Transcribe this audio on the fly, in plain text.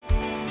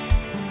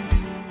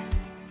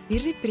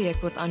Hierdie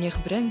preek word aan jou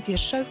gebring deur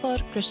Shofar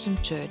Christian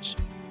Church.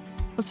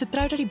 Ons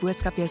vertrou dat die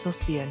boodskap jou sal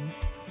seën.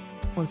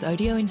 Ons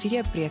audio en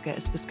video preke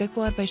is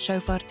beskikbaar by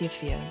Shofar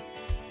TV.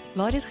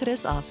 Laat dit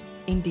gerus af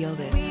en deel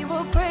dit. We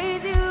will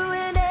praise you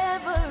in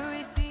every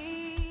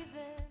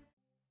season.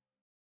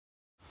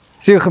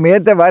 So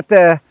gemeente, wat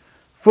 'n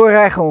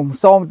voorreg om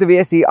saam te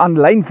wees hier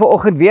aanlyn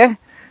vanoggend weer.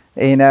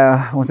 En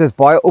ons is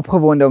baie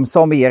opgewonde om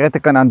saam die Here te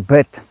kan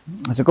aanbid.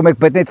 So kom ek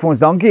bid net vir ons.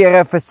 Dankie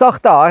Here vir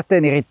sagte harte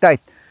in hierdie tyd.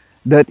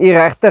 Dat U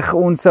regtig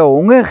ons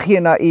honger gee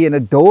na U en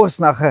 'n dors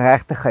na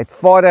geregtigheid.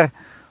 Vader,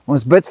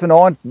 ons bid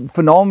vanaand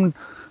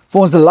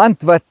vir ons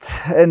land wat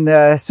in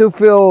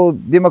soveel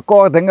die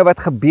mekaar dinge wat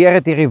gebeur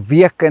het hierdie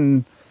week.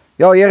 En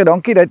ja Here,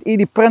 dankie dat U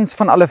die prins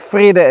van alle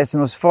vrede is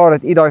en ons vra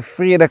dat U daai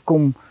vrede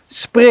kom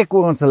spreek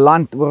oor ons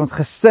land, oor ons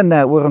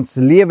gesinne, oor ons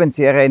lewens,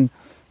 Here. En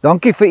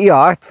dankie vir U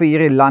hart vir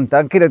hierdie land.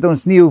 Dankie dat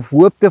ons nie hoef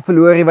hoop te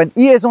verloor nie, want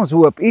U is ons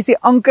hoop. U is die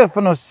anker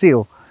van ons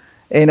siel.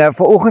 En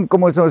vanoggend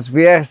kom ons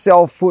weer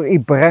self voor U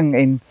bring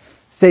en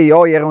sê,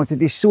 ja Here, ons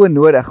het U so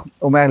nodig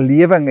om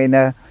herlewing en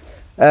 'n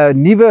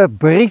nuwe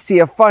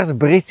briesie, 'n vars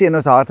briesie in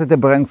ons harte te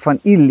bring van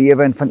U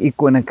lewe en van U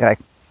koninkryk.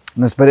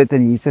 En ons bid dit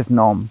in Jesus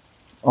naam.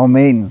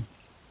 Amen.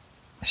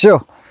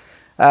 So,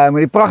 met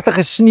die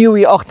pragtige sneeu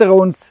hier agter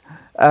ons,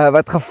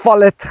 wat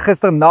geval het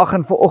gisternag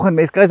en vanoggend,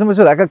 mense kry sommer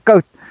so lekker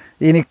koud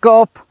hier in die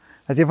Kaap.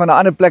 As jy van 'n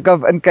ander plek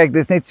af inkyk,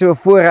 dis net so 'n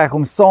voorreg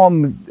om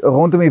saam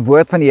rondom die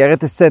woord van die Here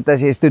te sit as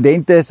jy 'n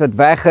student is wat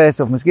weg is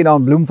of miskien daar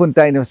in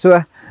Bloemfontein of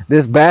so.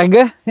 Dis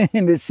berge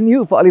en dis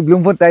sneeu vir al die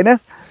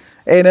Bloemfonteiners.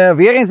 En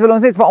weer eens wil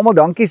ons net vir almal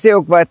dankie sê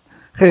ook wat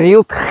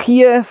gereeld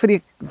gee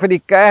vir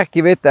die kerk,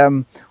 jy weet,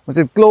 ons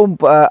het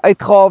klomp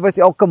uitgawes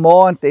elke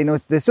maand en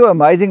dis so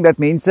amazing dat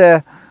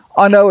mense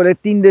aanhou hulle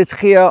tiendes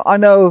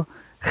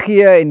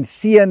gee en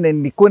seën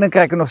en die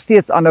koninkryk nog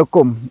steeds aanhou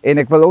kom. En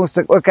ek wil ons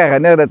ook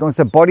herinner dat ons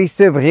 'n body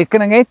serve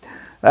rekening het.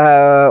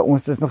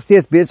 Ons is nog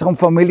steeds besig om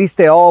families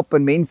te help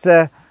en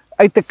mense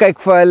uit te kyk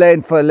vir hulle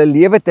en vir hulle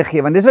lewe te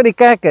gee, want dis wat die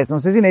kerk is.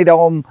 Ons is nie net daar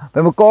om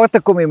by mekaar te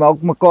kom nie, maar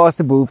ook mekaar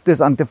se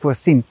behoeftes aan te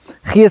voorsien,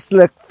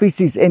 geestelik,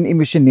 fisies en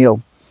emosioneel.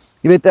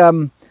 Jy weet,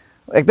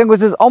 ek dink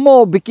ons is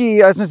almal 'n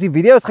bietjie, as ons die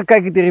video's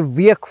gekyk het hierdie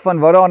week van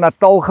wat daar in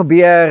Natal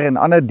gebeur en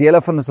ander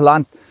dele van ons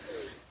land.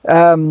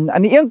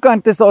 Aan die een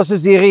kant is daar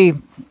soos hierdie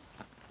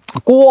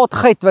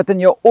kwaadheid wat in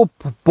jou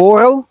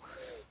opborrel,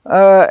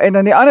 en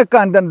aan die ander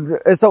kant dan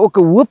is daar ook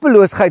 'n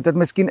hopeloosheid wat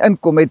miskien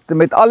inkom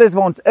met alles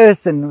wat ons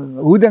is en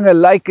hoe dinge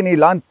lyk in die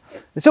land.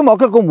 Dit is so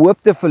maklik om hoop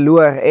te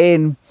verloor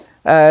en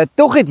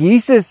tog het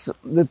Jesus,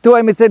 toe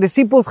hy met sy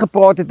disippels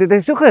gepraat het, het hy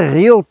so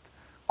gereeld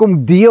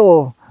kom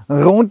deel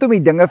rondom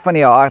die dinge van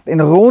die hart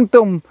en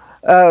rondom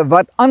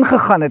wat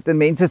aangegaan het in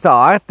mense se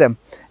harte.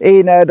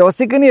 En daar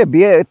seker nie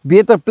 'n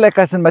beter plek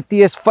as in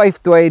Matteus 5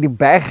 toe hy die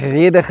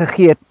bergrede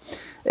gegee het.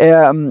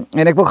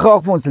 En ek wil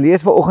graag vir ons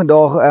lees vanoggend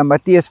daar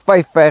Matteus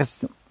 5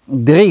 vers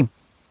 3.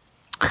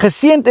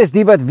 Geseënd is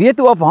die wat weet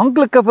hoe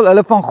afhanklik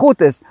hulle van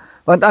God is,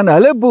 want aan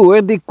hulle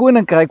behoort die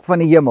koninkryk van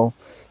die hemel.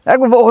 Ek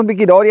wil vanoggend 'n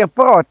bietjie daardeur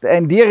praat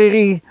en deur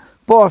hierdie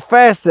paar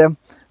verse,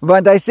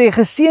 want hy sê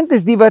geseënd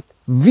is die wat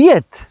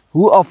weet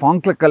hoe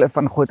afhanklik hulle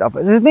van God af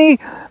is. Dit is nie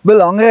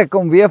belangrik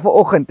om weer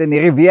vanoggend in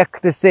hierdie week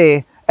te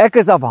sê ek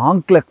is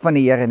afhanklik van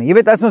die Here nie. Jy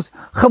weet, as ons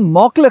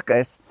gemaklik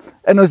is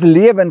in ons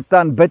lewens,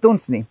 dan bid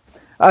ons nie.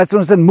 As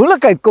ons in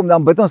moeilikheid kom,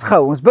 dan bid ons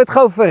gou. Ons bid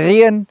gou vir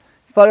reën,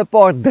 val 'n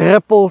paar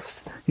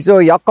druppels. Hierso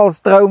 'n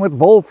jakkalstrou met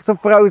wolf se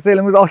vrou sê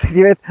hulle moet altyd,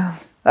 jy weet.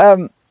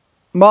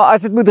 Maar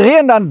as dit moet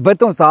reën, dan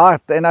bid ons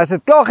hard. En as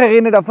dit klaar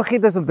gereën het, dan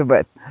vergeet ons om te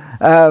bid.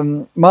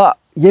 Maar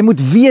jy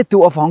moet weet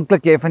hoe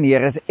afhanklik jy van die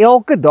Here is.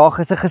 Elke dag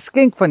is 'n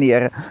geskenk van die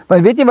Here.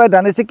 Want weet jy wat,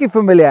 dan is ek nie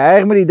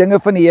familier met die dinge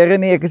van die Here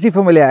nie. Ek is nie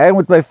familier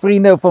met my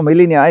vriende of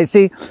familie nie. Hy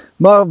sê,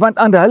 maar want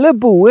aan hulle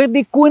behoort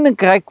die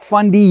koninkryk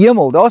van die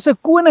hemel. Daar's 'n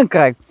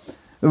koninkryk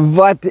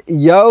wat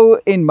jou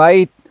en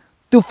my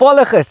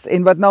toevallig is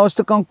en wat na ons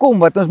toe kan kom,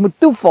 wat ons moet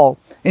toeval.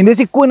 En dis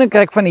die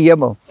koninkryk van die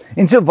hemel.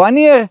 En so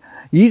wanneer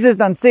Jesus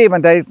dan sê,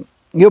 want hy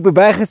hier op die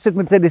berg gesit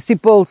met sy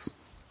disippels,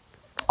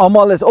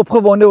 almal is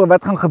opgewonde oor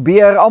wat gaan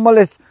gebeur, almal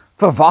is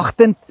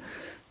verwagtend,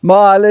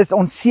 maar hulle is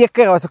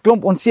onseker, daar's 'n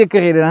klomp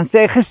onsekerhede, dan sê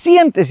hy,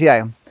 geseënd is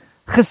jy,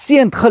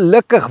 geseënd,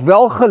 gelukkig,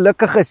 wel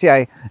gelukkig is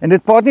jy, en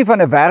dit praat nie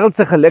van 'n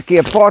wêreldse geluk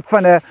nie, dit praat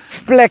van 'n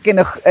plek en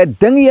 'n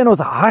ding in ons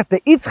harte,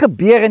 iets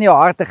gebeur in jou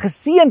harte,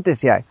 geseënd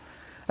is jy.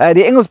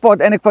 Die Engels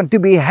praat eintlik van to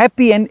be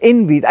happy and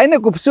envied,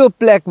 eintlik op so 'n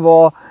plek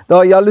waar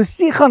daar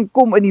jaloesie gaan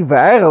kom in die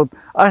wêreld,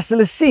 as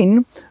hulle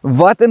sien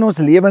wat in ons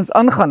lewens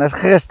aangaan as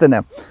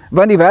Christene.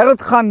 Want die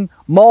wêreld gaan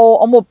mal,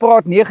 almal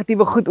praat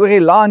negatiewe goed oor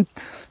die land.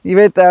 Jy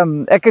weet,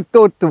 ek het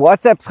tot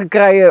WhatsApps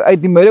gekry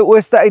uit die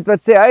Midde-Ooste uit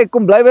wat sê, hey,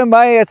 kom bly by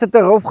my, as dit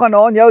 'n rof gaan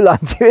aan jou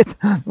land, jy weet.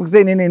 Ek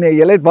sê nee,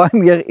 julle het baie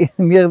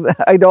meer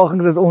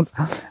uitdagings as ons.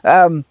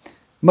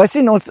 Maar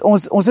sien,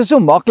 ons is so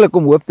maklik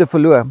om hoop te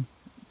verloor.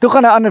 Toe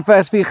gaan 'n ander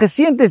vers 4,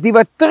 geseënd is die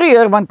wat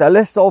treur, want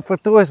hulle sal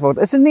vertroos word.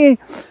 Is dit nie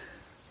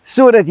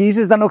so dat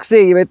Jesus dan ook sê,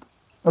 jy weet,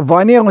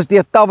 wanneer ons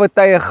deur tawwe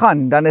tye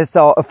gaan, dan is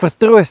daar 'n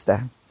vertrooster,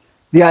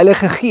 die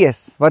Heilige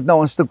Gees wat na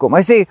ons toe kom.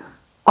 Hy sê,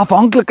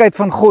 afhanklikheid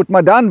van God,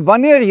 maar dan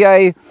wanneer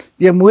jy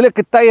deur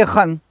moeilike tye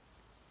gaan,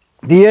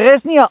 die Here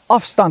is nie 'n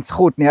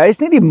afstandsgod nie. Hy is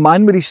nie die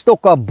man met die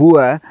stok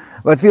bo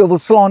wat veel wil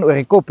slaan oor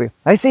die kop nie.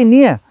 Hy sê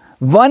nee,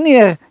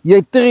 wanneer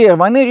jy treur,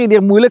 wanneer jy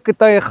deur moeilike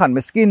tye gaan,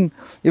 miskien,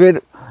 jy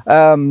weet,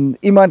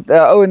 iemand,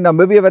 ou in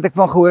Namibië wat ek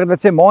van gehoor het,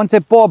 wat sy ma en sy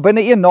pa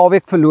binne 1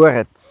 naweek verloor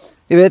het.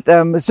 Jy weet,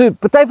 so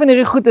party van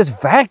hierdie goed is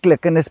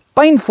werklik en is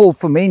pynvol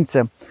vir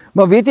mense,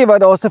 maar weet jy wat,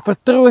 daar is 'n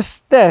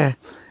vertrooster,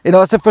 en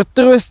daar is 'n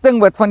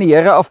vertroosting wat van die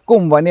Here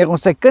afkom wanneer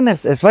ons sy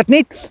kinders is, wat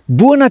net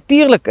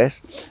bonatuurlik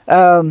is.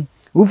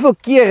 Hoeveel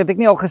keer het ek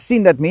nie al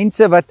gesien dat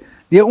mense wat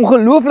deur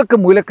ongelooflike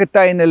moeilike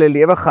tye in hulle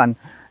lewe gaan,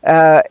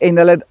 en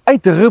hulle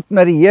uitroep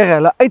na die Here,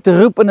 hulle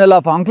uitroep in hulle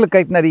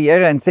afhanklikheid na die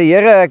Here, en sê,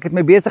 Here, ek het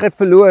my besigheid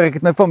verloor, ek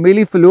het my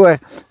familie verloor,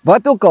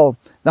 wat ook al,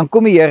 dan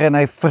kom die Here en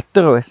hy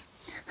vertroos.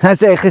 Dan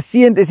sê hy,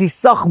 geseënd is die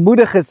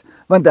sagmoediges,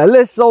 want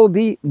hulle sal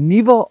die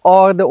nuwe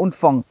aarde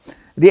ontvang.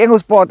 Die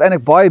Engels praat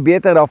eintlik baie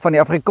beter daarvan,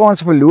 die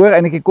Afrikaans verloor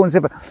eintlik die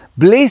konsep,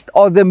 blessed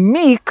are the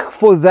meek,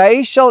 for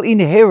they shall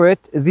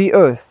inherit the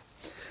earth.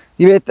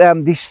 Jy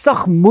weet, die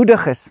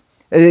sagmoediges,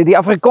 die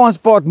Afrikaans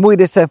praat mooi,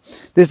 dis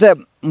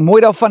 'n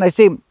mooi daarvan, hy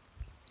sê,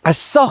 'n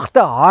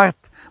sagte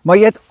hart, maar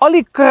jy het al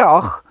die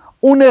krag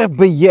onder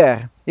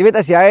beheer. Jy weet,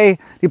 as jy,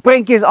 die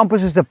prentjie is amper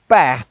soos 'n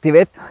perd, jy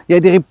weet, jy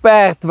het hierdie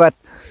perd wat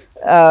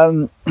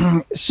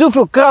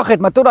soveel krag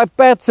het, maar tot daai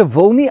perd se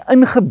wil nie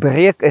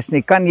ingebreek is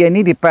nie, kan jy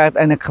nie die perd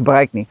eintlik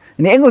gebruik nie.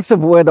 In die Engelse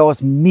woord, daar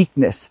is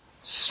meekness,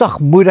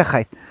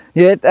 sagmoedigheid.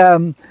 Jy weet,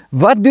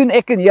 wat doen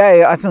ek en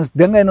jy as ons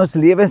dinge in ons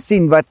lewe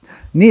sien wat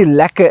nie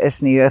lekker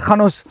is nie?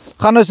 Gaan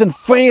ons in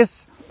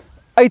vrees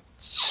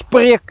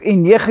uitspreek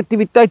en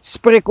negativiteit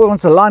spreek oor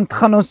ons land?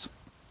 Gaan ons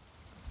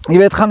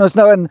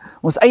nou in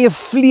ons eie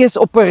vlees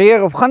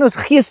opereer, of gaan ons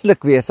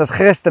geestelik wees as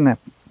Christene?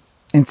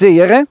 En sê,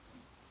 Here,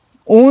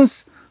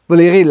 ons wil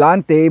hierdie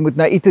land hê, moet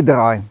na U toe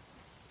draai.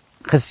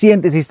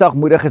 Geseënd is die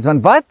sagmoediges,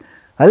 want wat?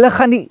 Hulle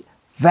gaan die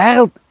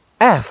wêreld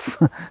erf.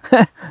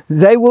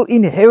 They will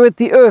inherit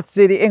the earth,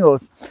 sê die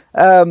Engels.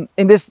 En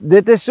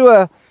dit is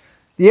so,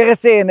 die Here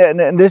sê,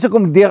 en dis ook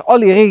om deur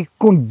al hierdie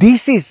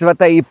kondisies wat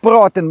hy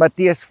praat in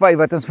Matteus 5,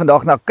 wat ons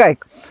vandag na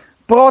kyk,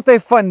 praat hy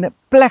van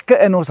plekke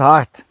in ons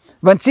hart.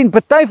 Want sien,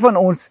 party van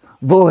ons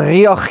wil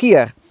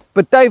reageer.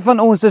 Party van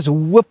ons is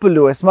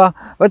hopeloos, maar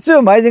wat so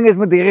amazing is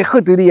met hierdie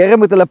goed, hoe die Here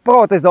met hulle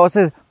praat, is daar's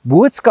 'n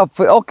boodskap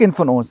vir elkeen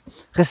van ons.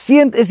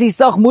 Geseënd is die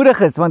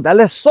sagmoediges, want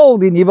hulle sal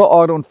die nuwe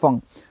aarde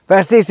ontvang.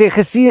 Vers 6 sê,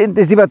 geseënd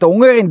is die wat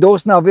honger en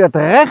dors na wat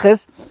reg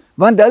is,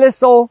 want hulle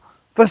sal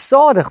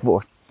versadig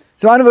word.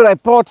 So anders hy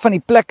praat van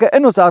die plekke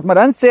in ons hart, maar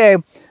dan sê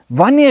hy,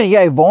 wanneer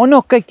jy,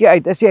 waarna kyk jy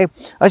uit,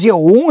 as jy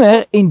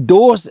honger en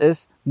dors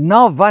is,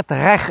 na wat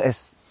reg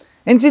is.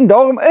 En sien,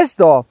 daarom is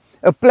daar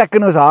 'n plek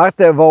in ons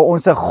harte waar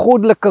ons 'n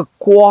goddelike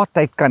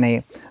kwaadheid kan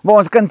hê, waar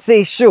ons kan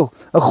sê, sjoe,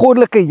 'n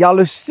goddelike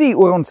jaloesie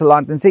oor ons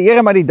land, en sê,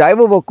 Here, maar die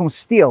duiwel wil kom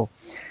steel.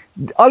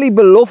 Al die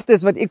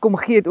beloftes wat U kom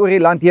gee het oor die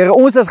land, Here,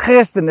 ons as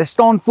Christene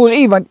staan voor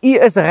U, want U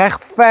is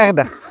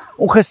regverdig.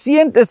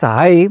 Ongeseënd is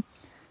hy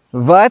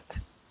wat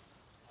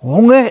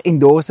honger en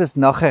dors is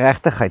na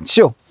geregtigheid.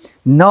 Sjoe,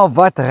 na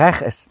wat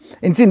reg is.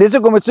 En sien, dis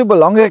hoekom dit so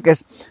belangrik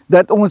is,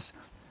 dat ons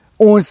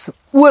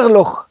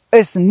oorlog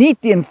is nie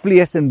teen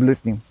vlees en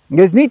bloed nie. Dit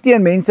is nie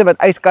teen mense wat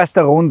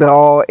yskaste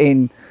ronddra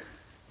en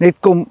net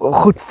kom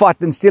goed vat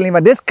en steel nie,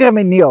 maar dis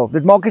krimineel.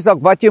 Dit maak nie saak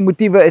wat jou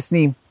motiewe is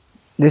nie.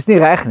 Dis nie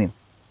reg nie.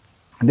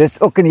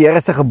 Dis ook in die Here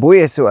se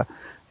gebooie so.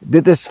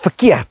 Dit is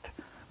verkeerd.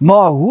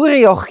 Maar hoe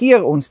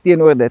reageer ons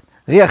teenoor dit?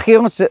 Reageer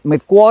ons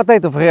met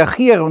kwaadheid of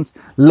reageer ons,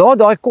 laat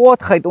daai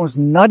kwaadheid ons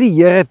na die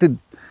Here toe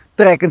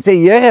trek en sê,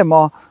 Here,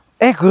 maar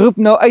ek roep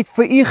nou uit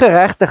vir U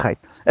geregtigheid.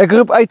 Ek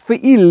roep uit vir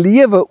U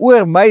lewe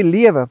oor my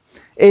lewe.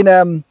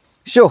 En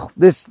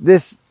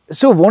dis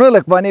so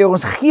wonderlik wanneer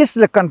ons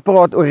geestelik kan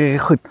praat oor hierdie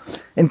goed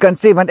en kan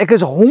sê, want ek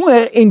is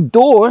honger en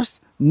dors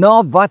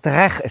na wat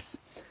reg is.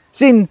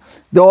 Sien,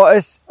 daar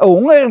is 'n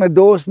honger en 'n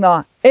dors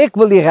na, ek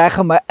wil die reg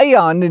in my eie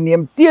hande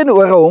neem,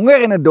 teenoor 'n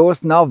honger en 'n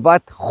dors na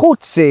wat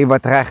God sê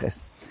wat reg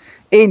is.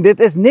 En dit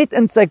is net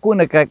in sy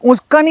koninkryk.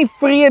 Ons kan nie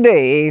vrede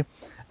hê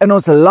in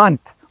ons land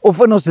of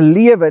in ons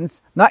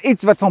lewens na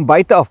iets wat van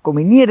buite afkom.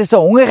 Nee, dis 'n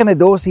honger en 'n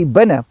dors hier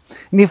binne.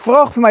 En die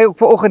vraag vir my ook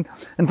vanoggend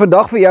en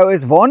vandag vir jou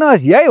is, waarna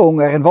is jy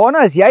honger en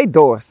waarna is jy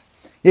dors?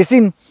 Jy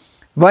sien,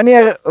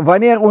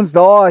 wanneer ons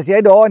daar, as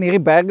jy daar in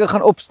hierdie berge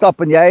gaan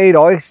opstap en jy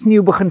daai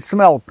sneeu begin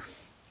smelt,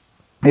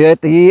 jy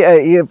weet,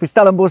 hier op die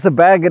Stellenbosch se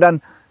berge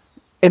dan,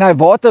 en hy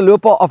water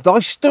loop af,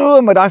 daai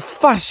strome, daai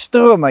vars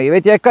strome, jy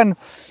weet, jy kan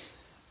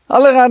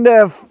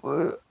allerhande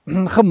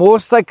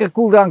gemors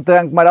suikerkoeldrank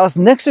drink, maar daar's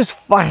niks soos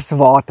vars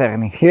water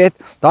nie, jy weet,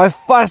 daai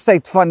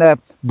varsheid van 'n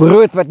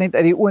brood wat net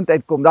uit die oond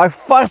uitkom, daai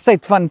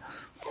varsheid van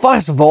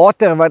vars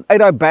water wat uit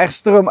daai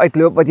bergstroom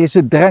uitloop, wat jy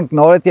so drink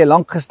nadat jy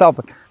lank gestap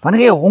het,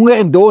 wanneer jy honger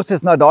en dors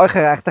is na daai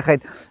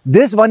geregtigheid,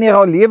 dis wanneer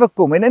haar lewe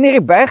kom, en in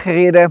hierdie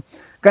bergrede,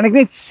 kan ek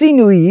net sien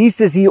hoe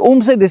Jesus hier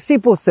om sy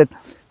disippels sit,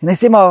 en hy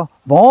sê maar,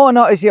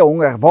 waarna is jy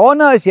honger?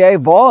 Waarna is jy,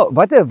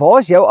 waar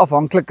is jou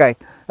afhanklikheid?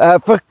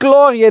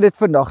 Verklaar jy dit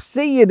vandag?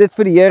 Sê jy dit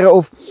vir die Here,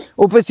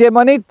 of is jy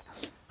maar net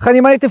gaan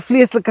jy maar net 'n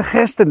vleeslike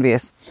Christen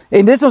wees.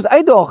 En dis ons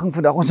uitdaging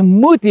vandag. Ons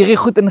moet hierdie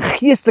goed in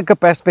geestelike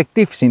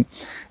perspektief sien.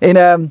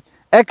 En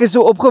ek is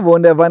so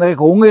opgewonde wanneer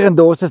ek honger en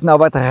dors is na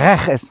wat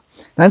reg is.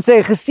 Dan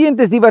sê hy, geseënd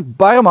is die wat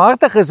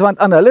barmhartig is, want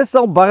aan hulle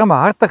sal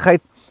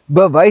barmhartigheid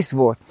bewys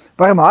word.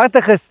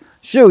 Barmhartig is,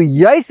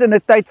 juis in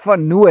 'n tyd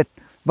van nood.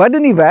 Wat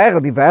doen die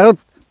wêreld? Die wêreld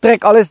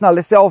trek alles na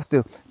hulle self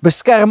toe,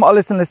 beskerm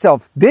alles in hulle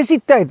self. Dis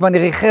die tyd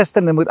wanneer die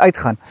Christene moet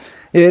uitgaan.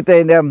 Jy weet,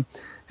 en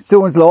so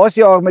ons laas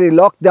jaar met die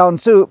lockdown,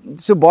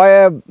 so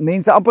baie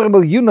mense, amper R1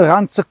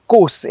 miljoen se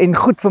kos en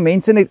goed vir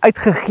mense net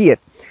uitgegee het.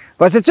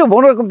 Was dit so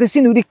wonderlik om te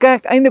sien hoe die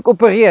kerk eintlik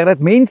opereer, dat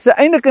mense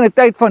eintlik in 'n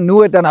tyd van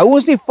nood, dan hou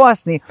ons nie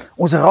vas nie,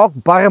 ons raak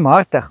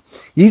barmhartig.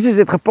 Jesus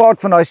het gepraat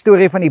van daai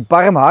storie van die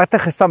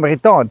barmhartige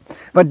Samaritaan,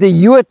 want die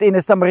Jood en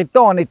 'n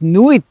Samaritaan het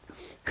nooit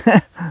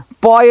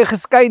baie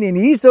geskei nie. En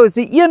hierso is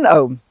die een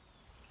ou,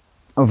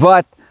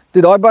 wat,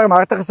 toe daai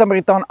barmhartige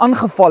Samaritaan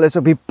aangeval is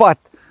op die pad,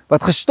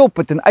 wat gestop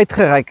het en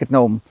uitgereik het na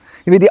hom.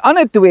 Jy weet, die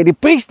ander twee, die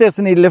priesters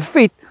en die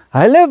leviet,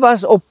 hulle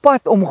was op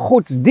pad om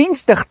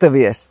godsdienstig te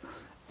wees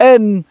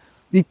in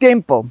die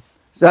tempel.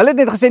 So hulle het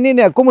net gesê,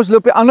 nee, kom ons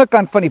loop die ander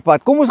kant van die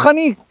pad. Kom ons gaan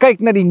nie kyk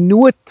na die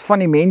nood van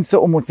die mense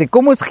om ons nie.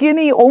 Kom ons gee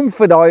nie om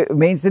vir daai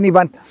mense nie,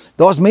 want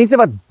daar's mense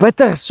wat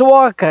bitter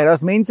swaar kry.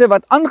 Daar's mense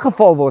wat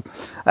aangeval word.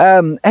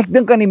 Ek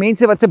dink aan die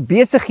mense wat se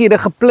besighede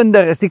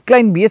geplunder is, die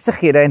klein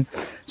besighede, en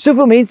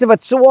soveel mense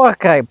wat swaar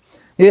kry.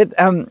 Jy weet,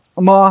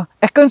 maar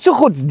ek kan so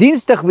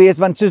godsdienstig wees,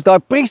 want soos daai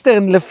priester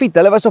en leviet,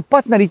 hulle was op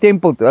pad na die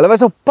tempel toe. Hulle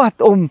was op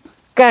pad om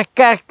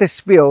kerk te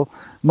speel,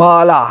 maar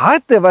hulle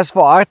harte was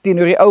verhard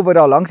teenoor die ou wat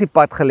daar langs die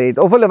pad gelê het,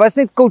 of hulle was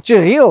net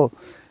kultureel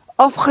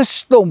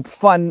afgestomp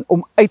van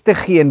om uit te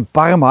gee en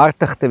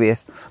barmhartig te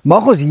wees.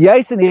 Mag ons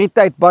juis in hierdie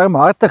tyd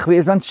barmhartig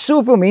wees, want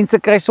soveel mense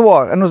kry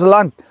swaar in ons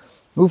land.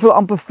 Hoeveel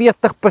amper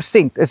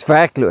 40% is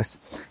werkloos.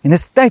 En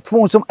is tyd vir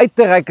ons om uit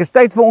te reik, is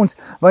tyd vir ons,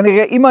 wanneer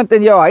jy iemand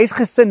in jou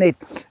huisgesin het,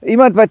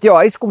 iemand wat jou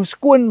huis kom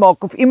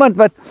skoonmaak, of iemand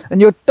wat in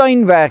jou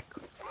tuin werk,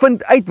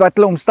 vind uit wat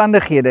hulle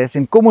omstandighede is,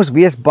 en kom ons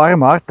wees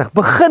barmhartig.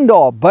 Begin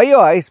daar, by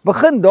jou huis,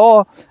 begin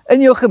daar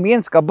in jou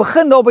gemeenskap,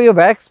 begin daar by jou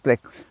werksplek.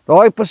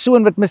 Daai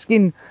persoon wat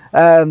miskien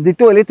die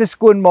toilette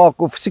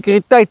skoonmaak, of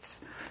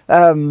sekuriteits,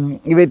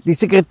 jy weet, die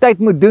sekuriteit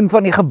moet doen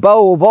van die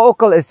gebou, of waar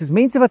ook al is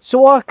mense wat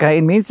swaar kry,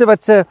 en mense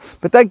wat se,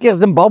 baie keer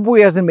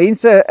Zimbabweërs en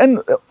mense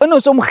in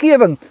ons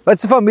omgewing, wat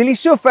se familie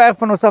so ver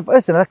van ons af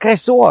is, en hulle kry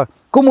swaar.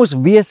 Kom ons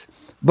wees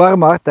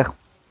barmhartig.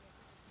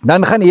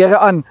 Dan gaan die Here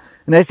aan,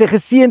 en hy sê,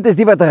 geseënd is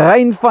die wat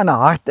rein van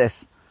hart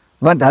is,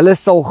 want hulle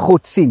sal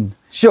God sien.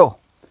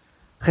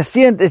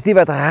 Geseënd is die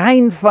wat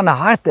rein van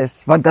hart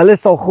is, want hulle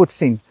sal God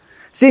sien.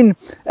 Sien,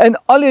 in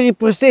al hierdie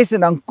prosesse,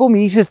 dan kom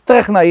Jesus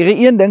terug na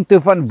hierdie een ding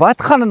toe, van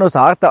wat gaan in ons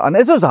harte aan?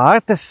 Is ons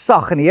harte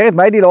sag? En die Here het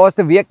my die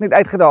laaste week net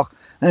uitgedaag,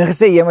 en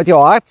gesê, jy moet jou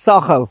hart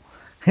sag hou.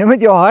 Jy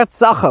moet jou hart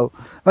sag hou.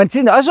 Want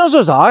sien, as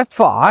ons hart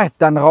verhard,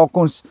 dan raak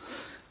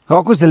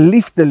ons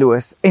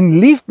liefdeloos, en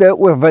liefde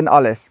oorwin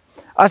alles.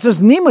 As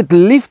ons nie met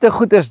liefde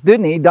goeders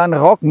doen nie, dan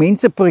raak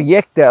mense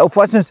projekte, of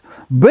as ons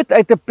bid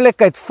uit 'n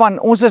plek uit van,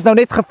 ons is nou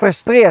net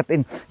gefrustreerd,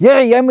 en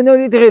Here, jy moet nou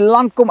net hierdie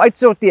land kom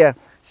uitsorteer,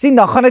 sien,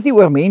 dan gaan dit nie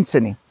oor mense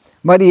nie.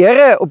 Maar die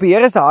Here, op die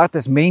Here se hart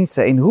is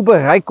mense, en hoe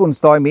bereik ons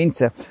daai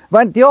mense?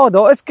 Want ja,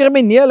 daar is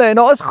kriminele, en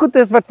daar is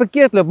goedes wat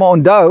verkeerd loop, maar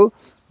onthou,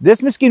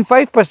 dis miskien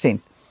 5%.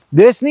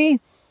 Dis nie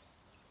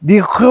die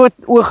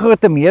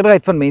oorgrote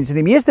meerderheid van mense.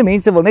 Die meeste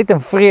mense wil net in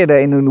vrede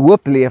en in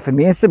hoop leef, en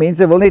meeste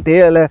mense wil net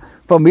hê hulle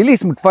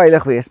families moet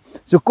veilig wees.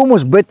 So kom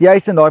ons bid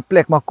juis in daai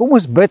plek, maar kom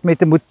ons bid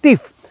met 'n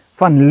motief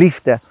van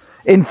liefde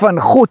en van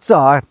God se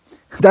hart.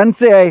 Dan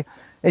sê hy,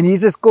 en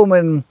Jesus kom,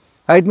 en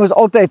hy het mos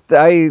altyd,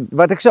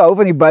 wat ek so hou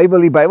van die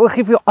Bybel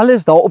gee vir jou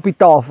alles daar op die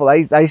tafel,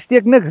 hy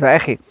steek niks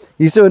weg nie.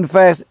 Hierso in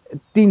vers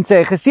 10 sê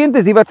hy, geseënd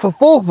is die wat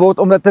vervolg word,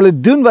 omdat hulle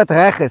doen wat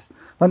reg is,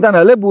 want aan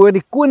hulle behoort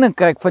die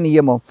koninkryk van die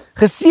hemel.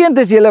 Geseënd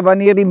is julle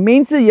wanneer die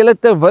mense julle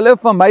ter wille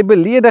van my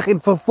beledig en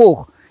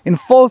vervolg, en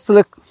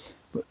valslik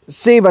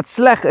sê wat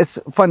sleg is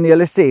van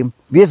julle sê.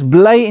 Wees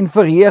bly en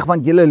verheug,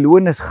 want julle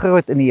loon is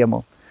groot in die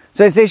hemel.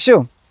 So hy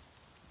sê,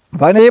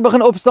 wanneer jy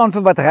begin opstaan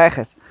vir wat reg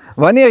is,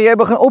 wanneer jy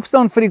begin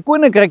opstaan vir die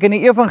koninkryk en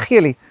die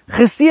evangelie,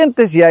 geseënd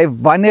is jy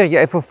wanneer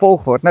jy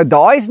vervolg word. Nou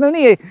daai is nou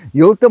nie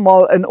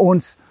heeltemal in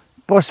ons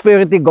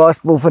prosperity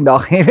gospel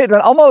vandag, jy weet,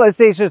 want almal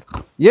sê soos,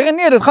 Here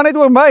nee, dit gaan net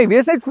oor my,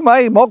 wees net vir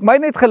my, maak my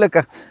net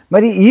gelukkig.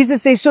 Maar die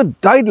Jesus sê so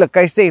duidelik,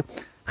 hy sê,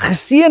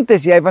 geseënd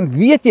is jy, want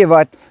weet jy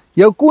wat,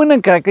 jou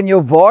koninkryk en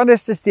jou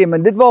waardesisteem,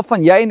 en dit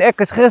waarvan jy en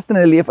ek as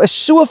Christene leef,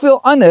 is soveel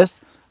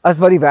anders as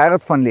wat die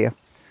wêreld van leef.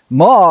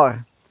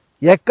 Maar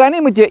jy kan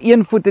nie met jou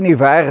een voet in die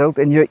wêreld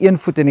en jou een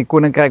voet in die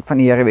koninkryk van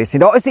die Here wees nie.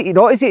 Daar is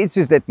nie iets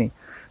soos dit nie.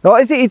 Daar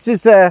is nie iets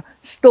soos 'n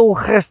stil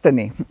Christen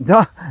nie.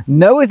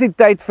 Nou is die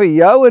tyd vir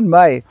jou en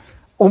my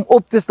om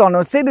op te staan.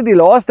 Ons sê dit die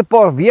laaste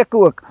paar weke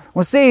ook.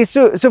 Ons sê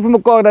so vir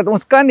mekaar dat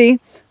ons kan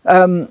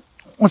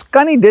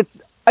nie dit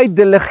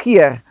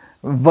uitdelegeer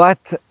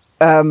wat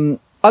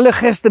alle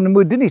Christene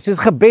moet doen nie, soos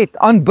gebed,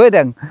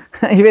 aanbidding,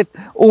 jy weet,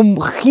 om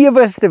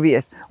gewers te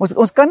wees.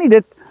 Ons kan nie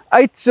dit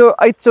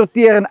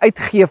uitsorteer en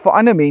uitgee vir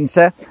ander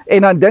mense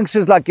en dan dink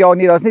soos like, ja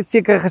nee, daar's net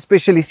sekere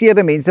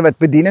gespesialiseerde mense wat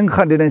bediening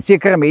gaan doen en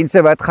sekere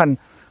mense wat gaan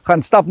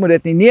stap met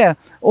dit nie. Nee,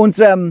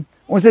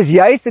 ons is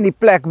juis in die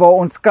plek waar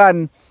ons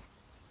kan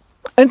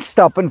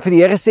instap en vir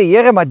die Here sê,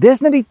 Here, maar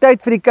dis nou die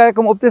tyd vir die kerk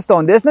om op te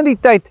staan. Dis nou die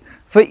tyd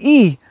vir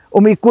u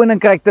om die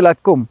koninkryk te laat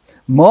kom.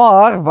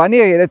 Maar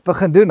wanneer jy dit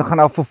begin doen, gaan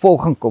daar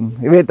vervolging kom.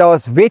 Jy weet, daar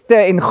is wette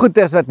en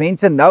goeders wat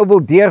mense nou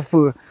wil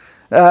deurvoer,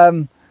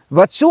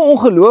 wat so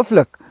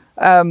ongelooflik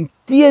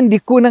teen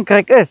die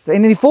koninkryk is.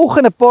 En in die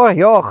volgende paar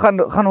jaar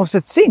gaan ons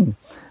dit sien.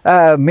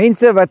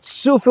 Mense wat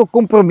soveel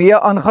kompromie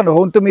aangaan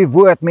rondom die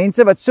woord,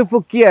 mense wat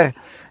soveel keer,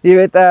 jy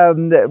weet,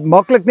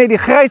 maklik net die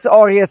grys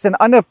areas in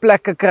ander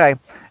plekke kry.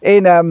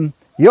 En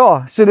ja,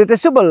 so dit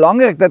is so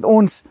belangrik dat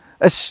ons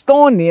 'n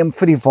staan neem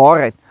vir die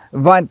waarheid.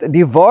 Want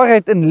die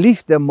waarheid in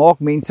liefde maak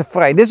mense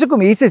vry. Dis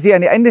hoekom Jesus hier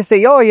aan die einde sê,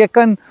 ja,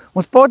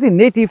 ons praat nie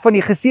net hier van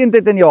die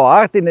geseëndheid in jou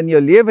hart en in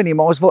jou lewe nie,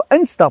 maar ons wil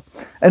instap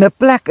in 'n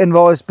plek in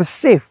waar ons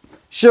besef,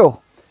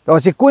 daar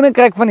is die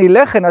koninkryk van die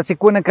lig en daar is die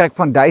koninkryk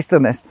van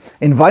duisternis.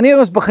 En wanneer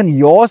ons begin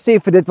ja sê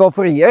vir dit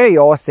waarvoor die Here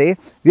ja sê,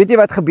 weet jy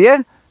wat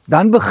gebeur?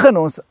 Dan begin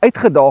ons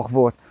uitgedaag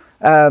word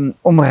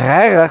om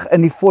regtig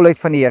in die volheid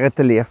van die Here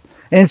te leef.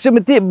 En so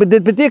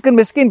dit beteken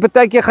miskien,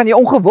 partykeer gaan jy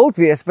ongewild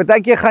wees,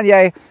 partykeer gaan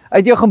jy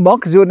uit jou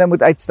gemaksone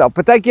moet uitstap,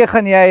 partykeer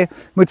gaan jy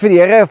moet vir die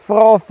Here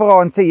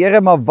vra en sê,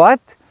 Here, maar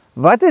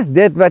wat is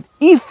dit wat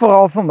u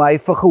vra vir my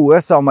vir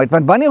gehoorsaamheid?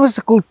 Want wanneer ons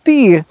 'n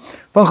kultuur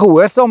van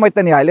gehoorsaamheid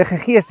aan die Heilige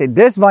Gees het,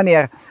 dis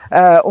wanneer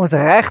ons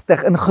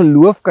regtig in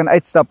geloof kan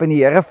uitstap en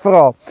die Here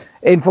vra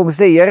en vir hom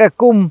sê, Here,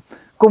 kom,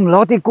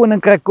 laat die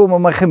koninkryk kom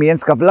in my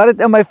gemeenskap, laat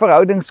dit in my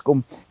verhoudings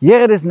kom.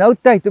 Here, dis nou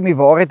tyd om die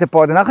waarheid te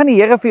praat, en dan gaan die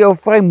Here vir jou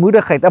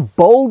vrymoedigheid, 'n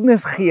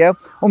boldness gee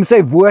om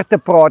sy woord te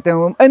praat, en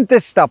om in te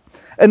stap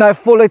in daai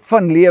volheid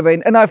van lewe,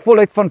 en in daai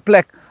volheid van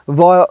plek,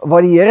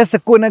 waar die Here se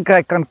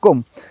koninkryk kan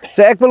kom.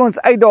 So ek wil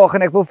ons uitdaag,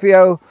 en ek wil vir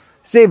jou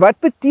sê, wat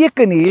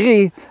beteken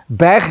hierdie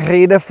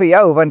bergrede vir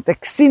jou, want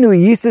ek sien hoe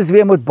Jesus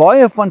weer met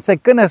baie van sy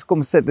kinders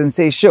kom sit, en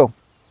sê,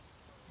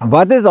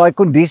 wat is daai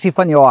kondisie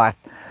van jou hart?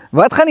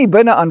 Wat gaan hier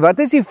binne aan? Wat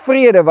is die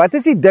vrede? Wat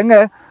is die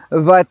dinge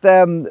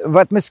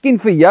wat miskien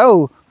vir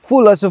jou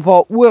voel asof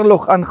daar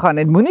oorlog aangaan?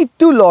 En moenie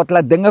toelaat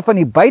dat dinge van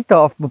die buite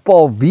af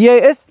bepaal wie jy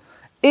is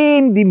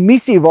en die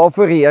missie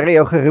waarvoor die Here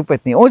jou geroep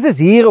het nie. Ons is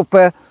hier op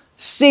 'n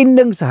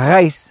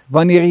sendingsreis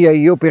wanneer jy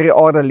hier op hierdie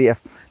aarde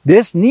leef.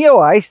 Dis nie jou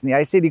huis nie.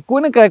 Hy sê die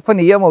koninkryk van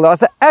die hemel,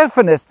 daar's 'n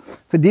erfenis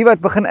vir die wat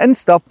begin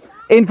instap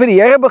en vir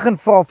die Here begin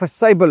vra vir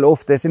sy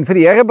beloftes en vir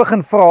die Here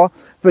begin vra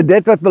vir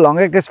dit wat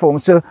belangrik is vir hom.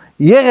 So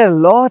Here,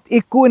 laat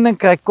u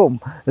koninkryk kom.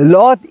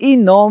 Laat u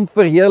naam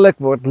verheerlik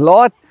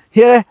word.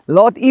 Here,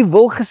 laat u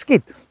wil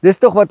geskied. Dis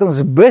tog wat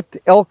ons bid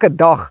elke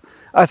dag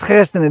as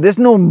Christene. Dis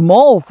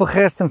normaal vir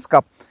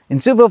Christendom. En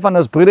soveel van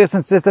ons broeders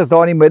en susters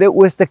daar in die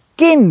Midde-Ooste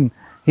ken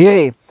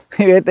hierdie.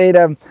 Jy weet,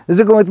 dis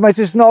hoekom dit my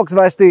so snaaks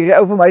was toe hierdie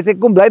ou vir my sê,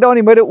 kom bly daar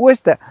in die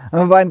Midde-Ooste,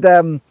 want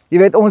jy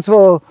weet, ons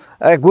wil,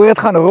 ek hoor dit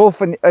gaan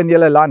rof in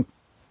julle land,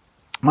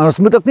 maar ons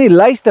moet ook nie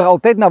luister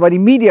altyd na wat die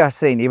media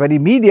sê nie, want die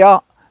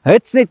media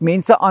hits net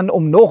mense aan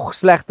om nog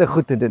slegte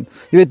goed te doen.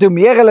 Jy weet, hoe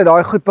meer hulle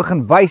daai goed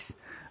begin wys,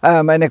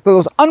 en ek wil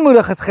ons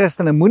aanmoedig as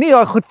Christene, moenie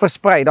daai goed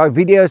versprei, daai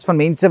video's van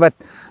mense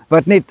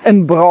wat net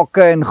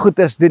inbrake en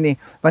goeders doen nie,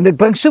 want dit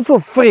bring soveel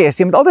vrees.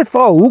 Jy moet altyd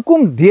vra,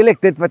 hoekom deel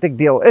ek dit wat ek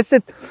deel? Is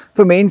dit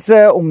vir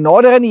mense om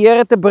nader aan die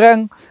Here te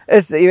bring?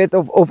 Jy weet,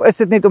 of is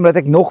dit net omdat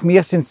ek nog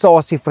meer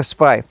sensasie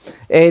versprei?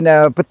 En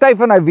party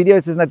van daai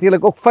video's is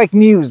natuurlik ook fake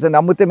news, en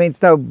dan moet 'n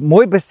mens nou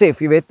mooi besef,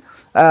 jy weet,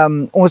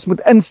 ons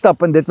moet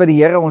instap in dit wat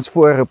die Here ons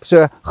voorroep.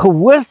 So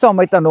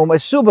gehoorsaamheid aan hom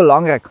is so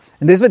belangrik,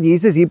 en dis wat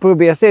Jesus hier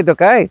probeer sê,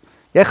 okay,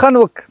 jy gaan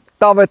ook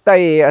tawwe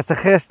tye as 'n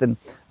Christen,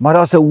 maar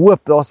daar's 'n hoop,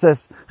 daar's 'n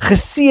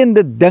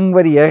geseënde ding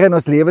wat die Here in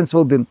ons lewens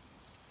wil doen.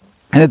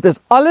 En dit is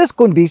alles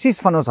kondisies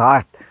van ons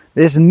hart.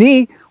 Dit is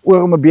nie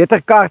oor om 'n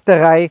beter kar te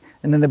ry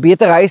en in 'n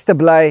beter huis te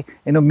bly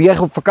en om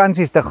meer op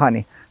vakansies te gaan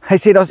nie. Hy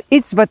sê daar's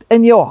iets wat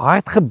in jou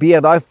hart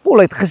gebeur, daai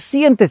volheid.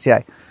 Geseënd is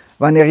jy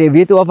wanneer jy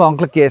weet hoe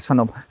afhanklik jy is van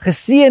hom.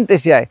 Geseënd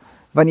is jy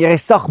wanneer jy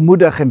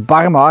sagmoedig en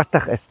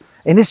barmhartig is.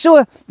 En dis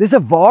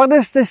 'n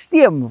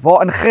waardesisteem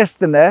waaraan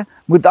Christene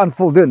moet aan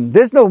voldoen.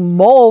 Dis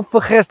normaal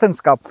vir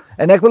Christendom,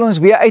 en ek wil ons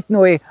weer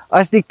uitnooi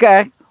as die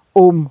kerk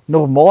om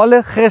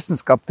normale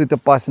Christendom toe te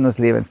pas in ons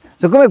lewens.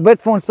 So kom ek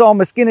bid vir ons saam.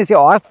 Miskien is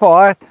jou hart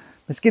verhard,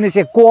 miskien is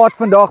jy kwaad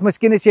vandag,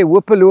 miskien is jy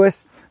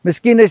hopeloos,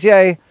 miskien is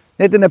jy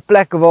net in 'n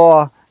plek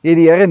waar jy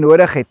die Here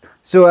nodig het.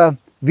 So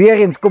weer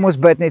eens kom ons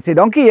bid net sê,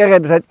 dankie Here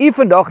dat u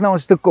vandag na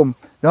ons toe kom.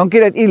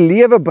 Dankie dat u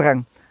lewe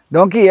bring.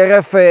 Dankie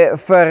Here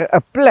vir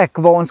 'n plek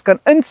waar ons kan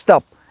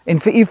instap en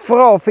vir u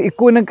vra vir u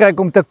koninkryk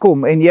om te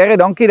kom. En Here,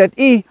 dankie dat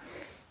u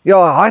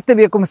harte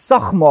weer kom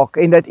sag maak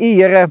en dat u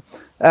Here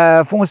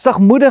vir ons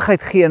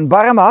sagmoedigheid gee en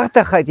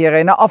barmhartigheid Here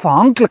en 'n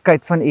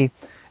afhanklikheid van u.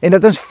 En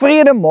dat ons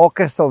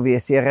vredemakers sal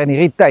wees Here in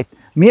hierdie tyd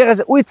meer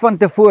as ooit van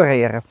tevore,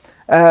 Here.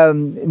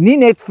 Nie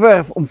net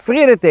om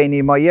vrede te hê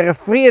nie, maar Here,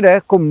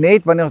 vrede kom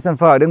net wanneer ons 'n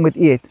verhouding met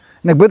U het.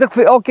 En ek bid ook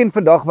vir elkeen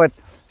vandag wat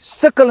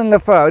sukkel in 'n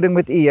verhouding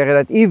met U, Here,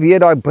 dat U weer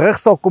daai brug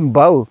sal kom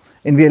bou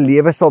en weer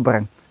lewe sal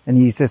bring in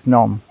Jesus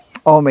naam.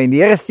 Amen.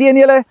 Die Here seën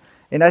julle.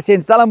 En as jy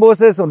in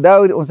Stellenbosch is,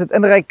 onthou, ons het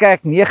inry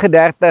kerk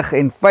 9:30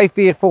 en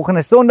 5:00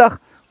 volgende Sondag.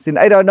 Ons sien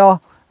uit daarna.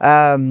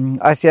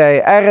 As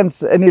jy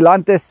ergens in die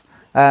land is,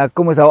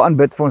 kom ons hou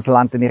aanbid vir ons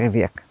land in hierdie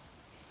week.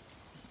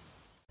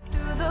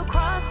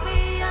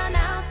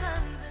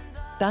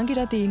 Dankie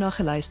dat jy hierna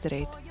geluister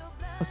het.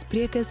 Ons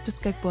preke is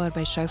beskikbaar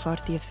by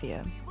Shofar TV.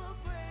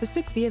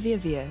 Besoek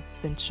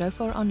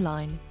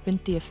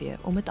www.shofaronline.tv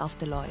om dit af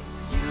te laai.